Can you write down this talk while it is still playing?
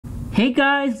Hey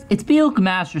guys, it's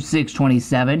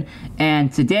BealCmaster627,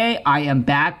 and today I am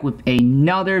back with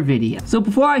another video. So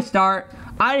before I start,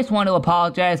 I just want to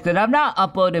apologize that I've not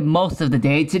uploaded most of the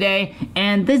day today,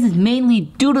 and this is mainly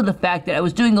due to the fact that I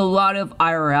was doing a lot of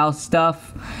IRL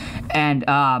stuff, and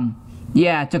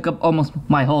yeah, it took up almost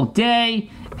my whole day,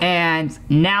 and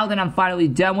now that I'm finally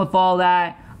done with all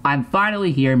that, I'm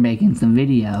finally here making some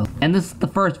videos. And this is the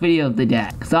first video of the day,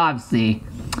 because obviously,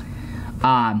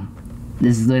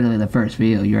 this is literally the first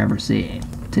video you're ever seeing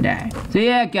today. So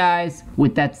yeah guys,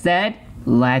 with that said,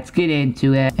 let's get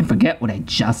into it and forget what I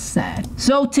just said.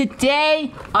 So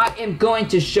today, I am going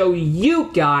to show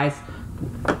you guys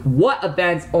what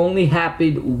events only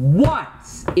happened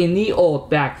once in the old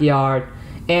backyard.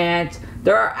 And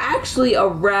there are actually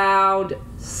around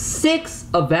 6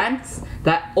 events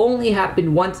that only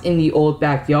happened once in the old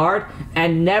backyard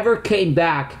and never came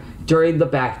back during the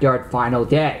backyard final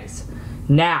days.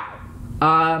 Now,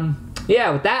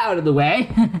 yeah, with that out of the way,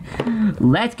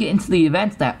 let's get into the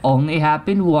events that only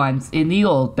happened once in the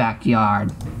old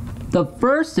backyard. The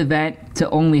first event to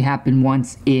only happen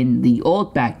once in the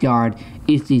old backyard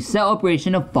is the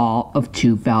celebration of fall of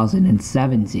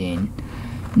 2017.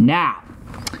 Now,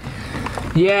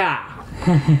 yeah,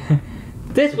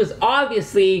 this was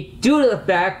obviously due to the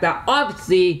fact that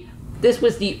obviously this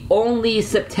was the only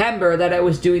September that I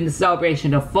was doing the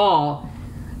celebration of fall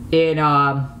in,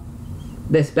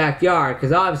 this backyard,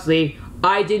 because obviously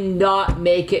I did not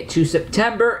make it to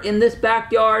September in this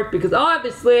backyard because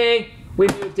obviously we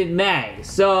moved in May.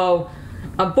 So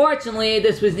unfortunately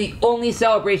this was the only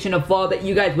celebration of fall that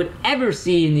you guys would ever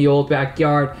see in the old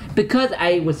backyard because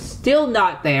I was still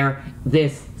not there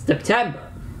this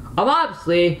September. I'm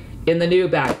obviously in the new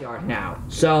backyard now.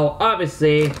 So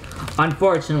obviously,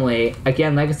 unfortunately,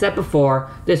 again, like I said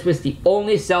before, this was the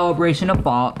only celebration of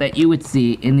fall that you would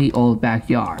see in the old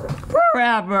backyard.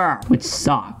 Forever! Which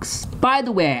sucks. By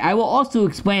the way, I will also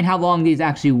explain how long these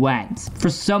actually went,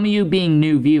 for some of you being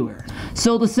new viewers.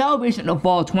 So the celebration of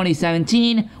fall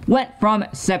 2017 went from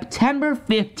September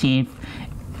 15th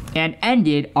and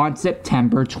ended on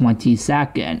September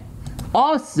 22nd.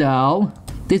 Also,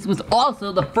 this was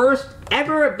also the first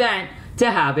ever event to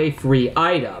have a free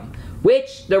item,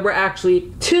 which there were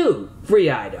actually 2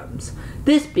 free items.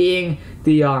 This being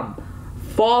the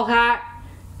fall hat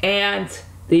and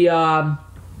the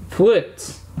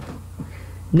flute.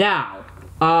 Now,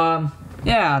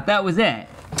 yeah, that was it.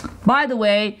 By the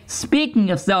way,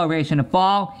 speaking of celebration of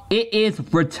fall, it is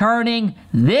returning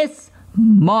this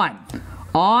month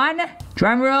on,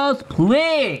 drumrolls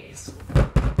please,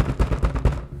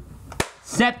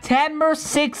 September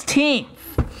 16th,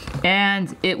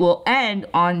 and it will end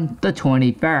on the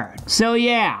 23rd. So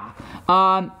yeah,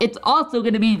 it's also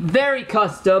going to be very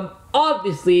custom,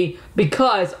 obviously,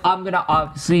 because I'm going to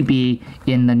obviously be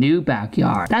in the new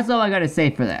backyard. That's all I got to say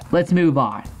for that. Let's move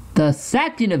on. The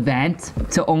second event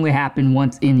to only happen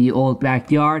once in the old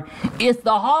backyard is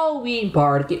the Halloween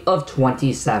party of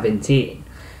 2017.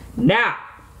 Now,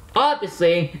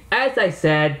 obviously, as I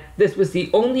said, this was the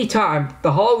only time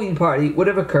the Halloween party would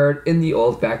have occurred in the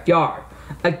old backyard.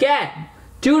 Again,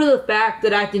 due to the fact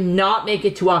that I did not make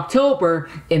it to October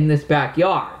in this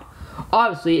backyard.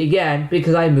 Obviously, again,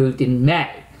 because I moved in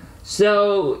May.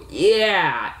 So,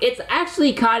 yeah, it's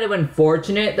actually kind of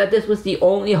unfortunate that this was the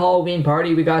only Halloween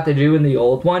party we got to do in the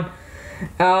old one.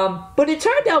 But it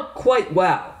turned out quite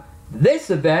well. This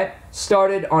event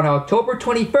started on October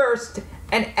 21st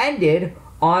and ended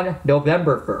on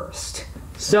November 1st.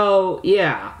 So,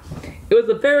 yeah, it was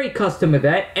a very custom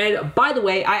event, and by the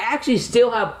way, I actually still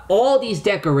have all these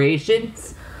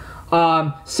decorations,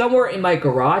 somewhere in my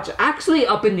garage, actually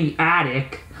up in the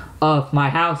attic of my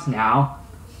house now.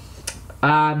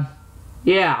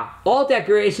 Yeah, all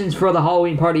decorations for the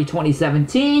Halloween party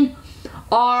 2017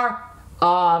 are,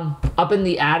 up in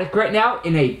the attic right now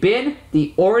in a bin,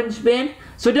 the orange bin.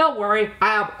 So don't worry,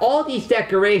 I have all these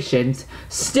decorations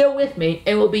still with me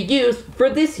and will be used for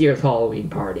this year's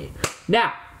Halloween party.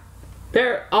 Now,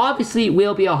 there obviously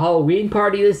will be a Halloween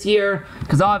party this year,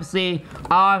 because I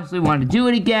obviously want to do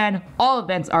it again. All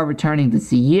events are returning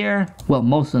this year. Well,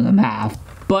 most of them have.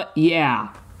 But yeah,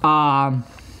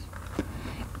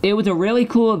 it was a really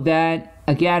cool event.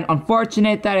 Again,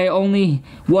 unfortunate that it only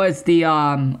was the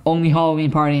only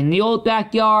Halloween party in the old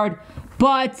backyard,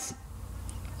 but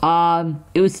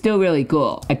it was still really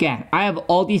cool. Again, I have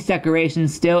all these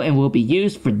decorations still and will be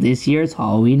used for this year's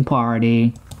Halloween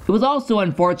party. It was also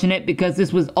unfortunate because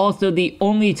this was also the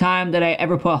only time that I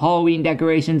ever put Halloween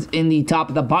decorations in the top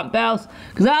of the bump house,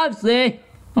 because obviously,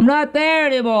 I'm not there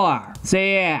anymore. So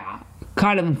yeah,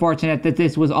 kind of unfortunate that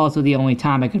this was also the only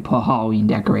time I could put Halloween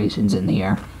decorations in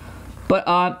here.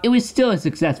 But it was still a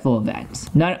successful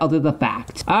event. None other the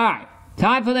fact. Alright,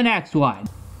 time for the next one.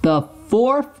 The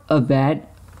fourth event.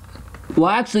 Well,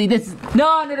 actually, this is...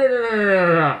 No.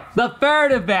 The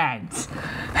third event.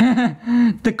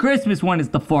 The Christmas one is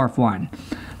the fourth one.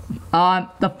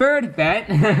 The third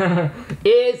event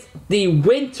is the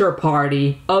winter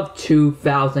party of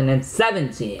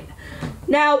 2017.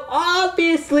 Now,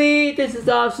 obviously, this is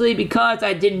obviously because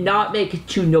I did not make it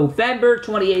to November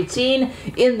 2018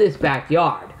 in this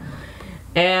backyard.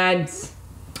 And,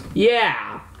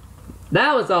 yeah,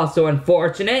 that was also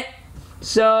unfortunate.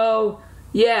 So,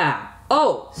 yeah.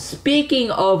 Oh,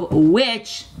 speaking of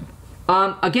which,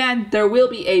 again, there will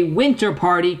be a winter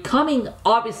party coming,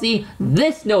 obviously,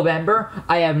 this November.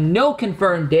 I have no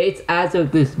confirmed dates as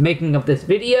of this making of this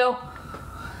video.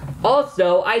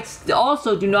 Also, I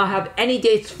also do not have any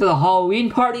dates for the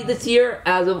Halloween party this year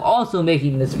as of also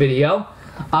making this video.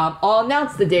 I'll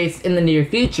announce the dates in the near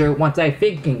future once I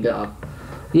think of them.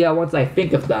 Yeah, once I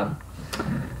think of them.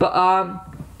 But,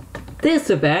 this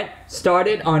event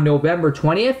started on November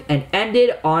 20th and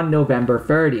ended on November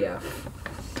 30th.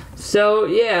 So,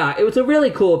 yeah, it was a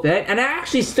really cool event, and I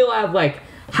actually still have, like,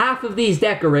 half of these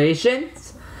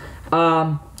decorations,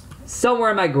 somewhere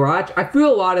in my garage. I threw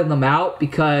a lot of them out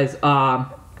because,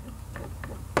 obviously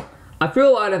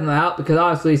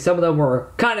some of them were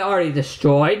kind of already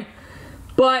destroyed.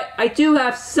 But I do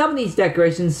have some of these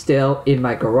decorations still in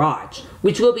my garage,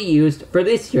 which will be used for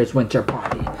this year's winter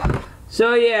party.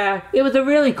 So yeah, it was a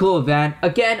really cool event.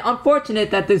 Again, unfortunate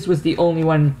that this was the only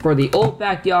one for the old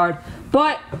backyard,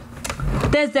 but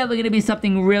there's definitely going to be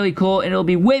something really cool, and it'll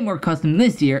be way more custom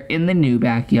this year in the new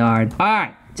backyard.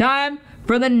 Alright, time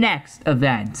for the next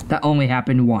event that only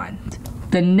happened once.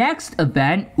 The next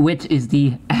event, which is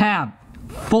the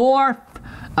fourth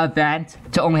event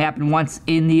to only happen once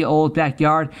in the old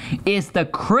backyard, is the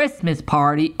Christmas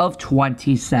party of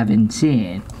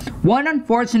 2017. One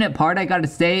unfortunate part I gotta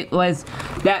say was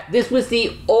that this was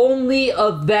the only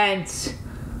event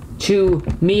to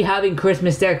me having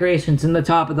Christmas decorations in the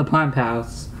top of the pump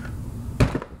house.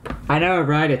 I know,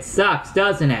 right? It sucks,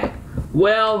 doesn't it?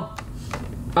 Well,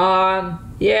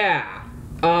 yeah.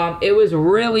 It was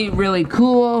really, really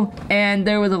cool, and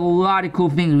there was a lot of cool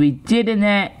things we did in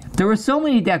it. There were so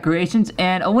many decorations,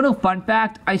 and a little fun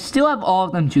fact, I still have all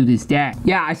of them to this day.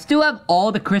 Yeah, I still have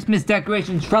all the Christmas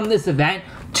decorations from this event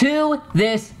to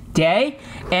this day,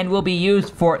 and will be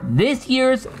used for this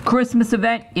year's Christmas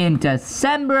event in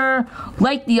December.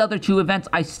 Like the other two events,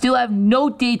 I still have no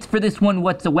dates for this one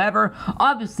whatsoever.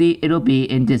 Obviously, it'll be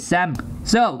in December.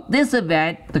 So, this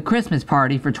event, the Christmas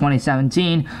party for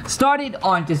 2017, started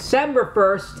on December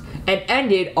 1st and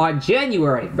ended on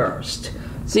January 1st.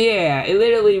 So yeah, it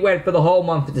literally went for the whole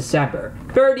month of December.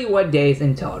 31 days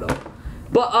in total.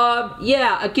 But,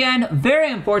 yeah, again,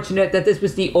 very unfortunate that this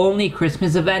was the only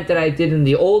Christmas event that I did in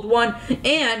the old one,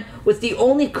 and was the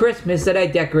only Christmas that I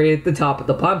decorated the top of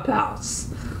the pump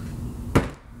house.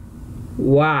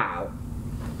 Wow.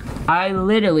 I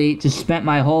literally just spent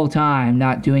my whole time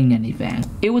not doing anything.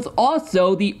 It was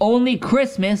also the only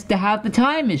Christmas to have the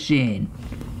time machine.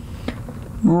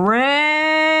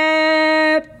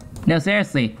 RIP! No,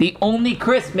 seriously, the only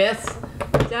Christmas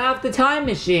to have the time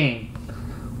machine.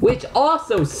 Which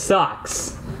also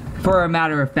sucks, for a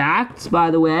matter of fact, by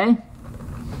the way.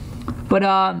 But,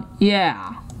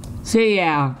 yeah. So,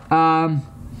 yeah,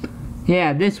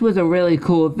 yeah, this was a really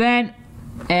cool event,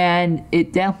 and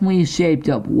it definitely shaped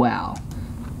up well.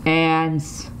 And,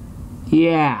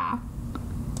 yeah.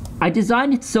 I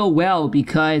designed it so well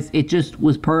because it just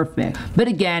was perfect. But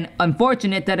again,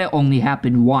 unfortunate that it only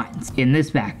happened once in this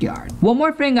backyard. One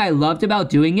more thing I loved about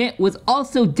doing it was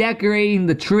also decorating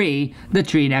the tree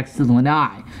next to the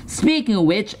lanai. Speaking of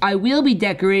which, I will be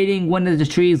decorating one of the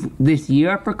trees this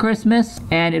year for Christmas,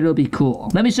 and it'll be cool.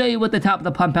 Let me show you what the top of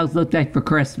the pump house looked like for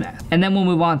Christmas, and then we'll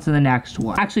move on to the next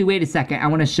one. Actually, wait a second, I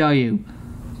want to show you.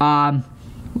 I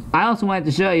also wanted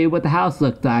to show you what the house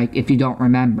looked like if you don't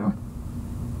remember.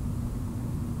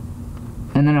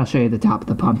 And then I'll show you the top of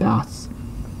the pump house.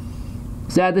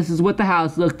 So this is what the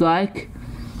house looked like.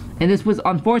 And this was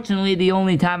unfortunately the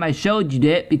only time I showed you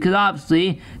it, because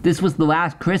obviously this was the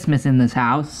last Christmas in this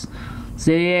house.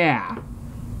 So yeah.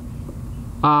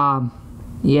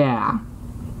 Yeah.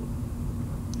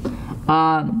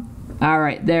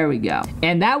 Alright, there we go.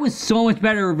 And that was so much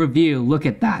better of a view. Look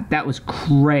at that. That was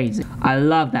crazy. I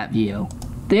love that view.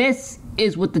 This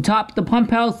is what the top of the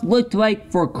pump house looked like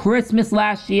for Christmas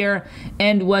last year,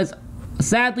 and was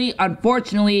sadly,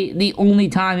 unfortunately, the only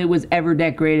time it was ever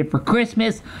decorated for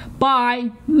Christmas by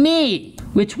me,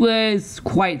 which was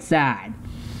quite sad.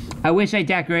 I wish I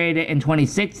decorated it in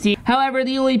 2016. However,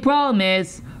 the only problem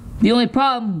is, The only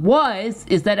problem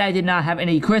is that I did not have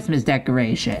any Christmas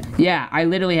decoration. Yeah, I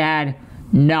literally had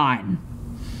none.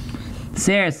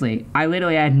 Seriously, I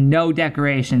literally had no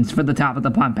decorations for the top of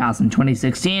the pump house in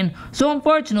 2016, so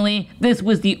unfortunately, this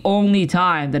was the only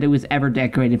time that it was ever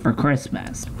decorated for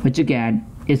Christmas, which again,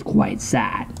 is quite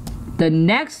sad. The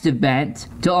next event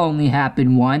to only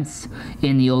happen once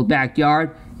in the old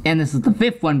backyard, and this is the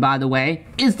 5th one by the way,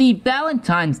 is the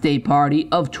Valentine's Day party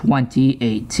of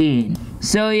 2018.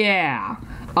 So yeah,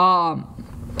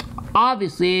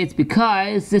 obviously it's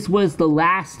because this was the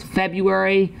last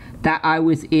February that I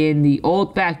was in the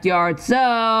old backyard,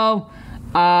 so,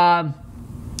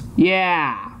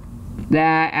 yeah.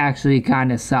 That actually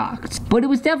kind of sucked. But it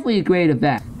was definitely a great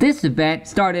event. This event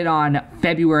started on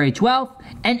February 12th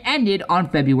and ended on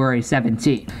February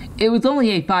 17th. It was only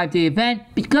a 5-day event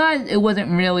because it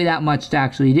wasn't really that much to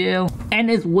actually do. And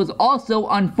it was also,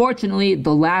 unfortunately,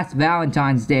 the last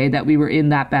Valentine's Day that we were in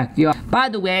that backyard. By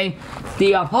the way,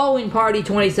 the Halloween party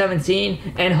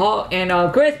 2017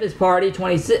 and Christmas party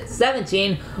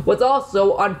 2017 was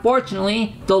also,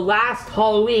 unfortunately, the last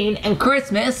Halloween and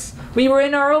Christmas we were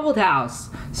in our old house.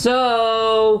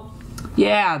 So,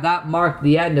 yeah, that marked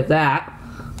the end of that.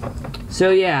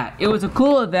 So yeah, it was a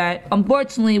cool event.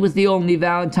 Unfortunately, it was the only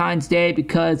Valentine's Day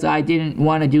because I didn't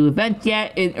want to do events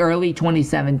yet in early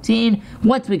 2017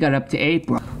 once we got up to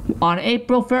April. On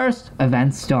April 1st,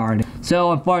 events started.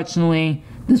 So unfortunately,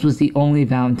 this was the only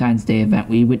Valentine's Day event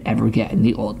we would ever get in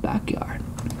the old backyard.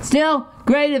 Still,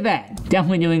 great event.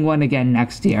 Definitely doing one again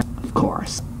next year, of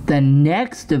course. The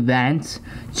next event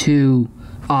to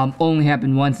only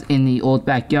happened once in the old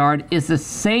backyard is the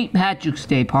St. Patrick's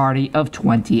Day party of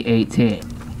 2018.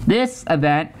 This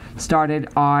event started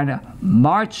on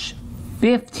March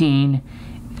 15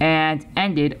 and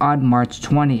ended on March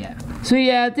 20th. So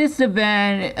yeah, this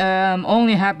event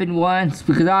only happened once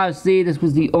because obviously this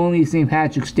was the only St.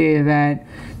 Patrick's Day event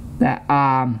that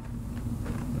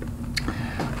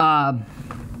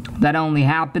that only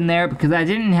happened there because I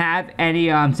didn't have any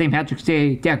St. Patrick's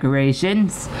Day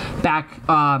decorations back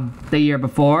the year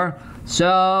before.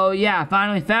 So yeah, I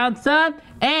finally found some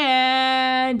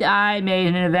and I made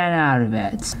an event out of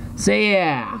it. So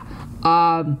yeah,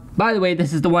 by the way,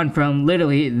 this is the one from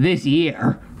literally this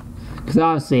year because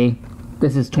obviously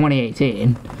this is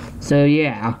 2018. So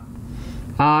yeah,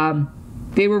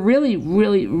 they were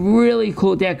really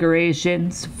cool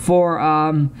decorations for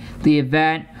the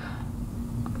event.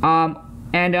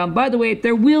 By the way,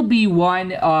 there will be one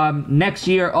next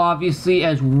year, obviously,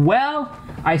 as well.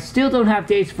 I still don't have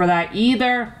dates for that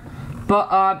either,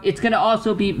 but it's going to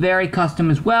also be very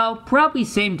custom as well. Probably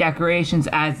same decorations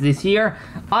as this year,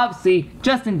 obviously,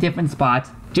 just in different spots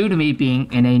due to me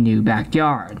being in a new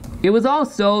backyard. It was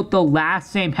also the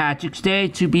last St. Patrick's Day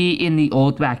to be in the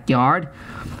old backyard.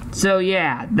 So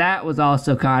yeah, that was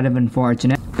also kind of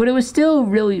unfortunate. But it was still a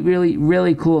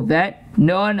really cool event.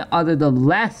 None other than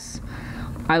less.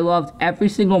 I loved every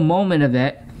single moment of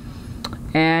it.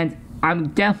 And I'm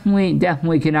definitely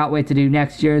cannot wait to do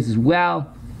next year's as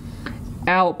well.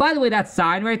 Oh, by the way, that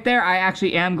sign right there, I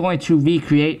actually am going to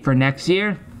recreate for next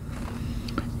year.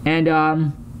 And,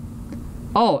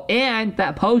 oh, and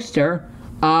that poster,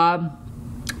 I'll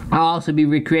also be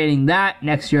recreating that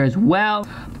next year as well.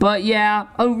 But yeah,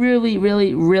 a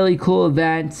really cool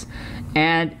event.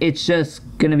 And it's just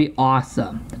gonna be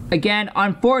awesome. Again,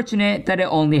 unfortunate that it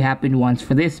only happened once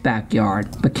for this backyard,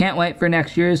 but can't wait for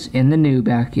next year's in the new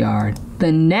backyard.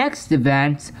 The next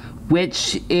event,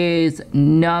 which is what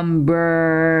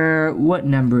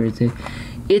number is it?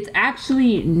 It's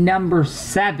actually number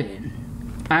 7.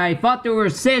 I thought there were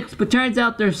 6, but turns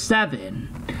out there's 7,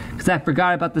 because I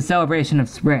forgot about the celebration of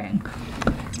spring.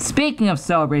 Speaking of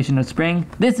celebration of spring,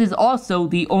 this is also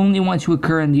the only one to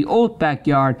occur in the old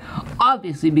backyard,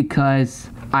 obviously because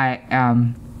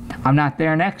I'm not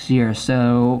there next year,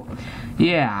 so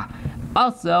yeah.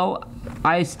 Also,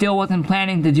 I still wasn't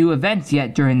planning to do events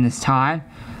yet during this time,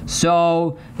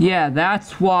 so yeah,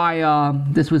 that's why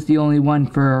this was the only one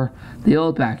for the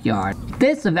old backyard.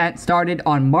 This event started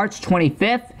on March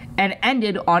 25th and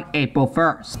ended on April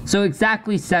 1st, so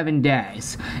exactly 7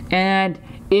 days. And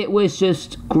it was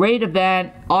just great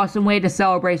event, awesome way to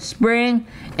celebrate spring,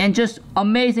 and just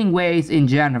amazing ways in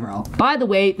general. By the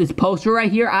way, this poster right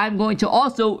here, I'm going to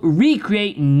also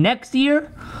recreate next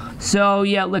year. So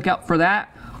yeah, look out for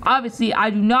that. Obviously, I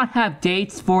do not have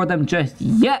dates for them just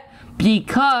yet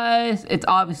because it's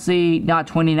obviously not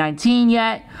 2019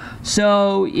 yet.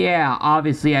 So yeah,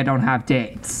 obviously I don't have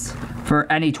dates for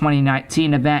any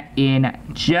 2019 event in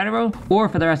general or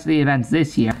for the rest of the events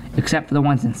this year, except for the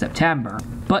ones in September.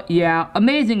 But yeah,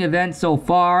 amazing event so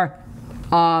far.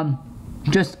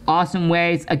 just awesome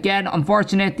ways. Again,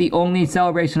 unfortunate, the only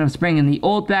celebration of spring in the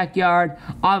old backyard,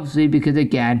 obviously because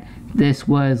again, this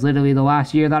was literally the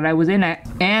last year that I was in it.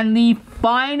 And the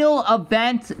final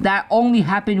event that only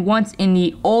happened once in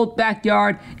the old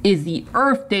backyard is the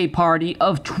Earth Day party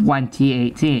of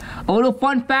 2018. A little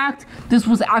fun fact, this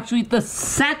was actually the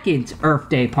second Earth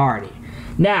Day party.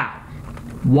 Now,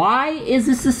 why is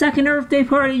this the second Earth Day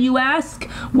party, you ask?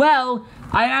 Well,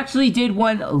 I actually did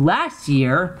one last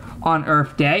year on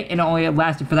Earth Day, and it only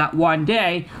lasted for that one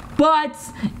day, but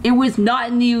it was not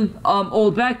in the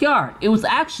old backyard. It was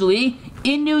actually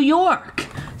in New York.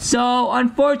 So,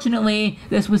 unfortunately,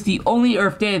 this was the only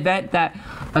Earth Day event that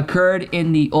occurred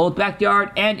in the old backyard,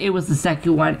 and it was the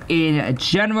second one in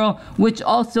general, which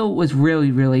also was really,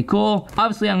 really cool.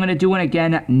 Obviously, I'm gonna do one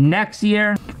again next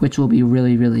year, which will be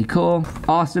really, really cool.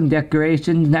 Awesome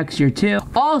decorations next year too.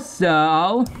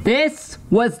 Also, this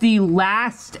was the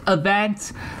last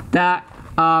event that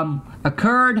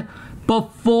occurred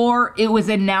before it was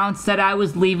announced that I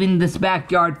was leaving this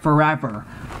backyard forever.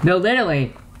 No,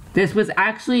 literally, this was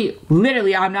actually,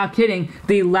 literally, I'm not kidding,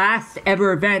 the last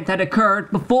ever event that occurred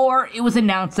before it was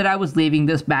announced that I was leaving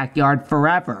this backyard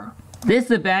forever.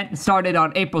 This event started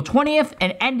on April 20th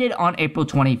and ended on April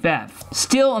 25th.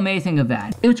 Still amazing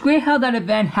event. It was great how that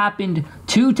event happened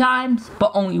 2 times,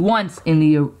 but only once in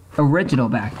the original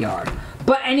backyard.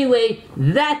 But anyway,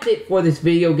 that's it for this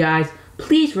video, guys.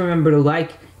 Please remember to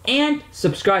like and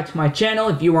subscribe to my channel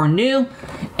if you are new.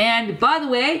 And by the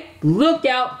way, look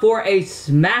out for a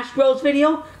Smash Bros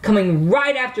video coming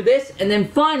right after this, and then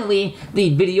finally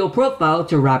the video profile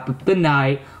to wrap up the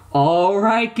night.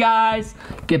 Alright guys,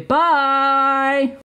 goodbye!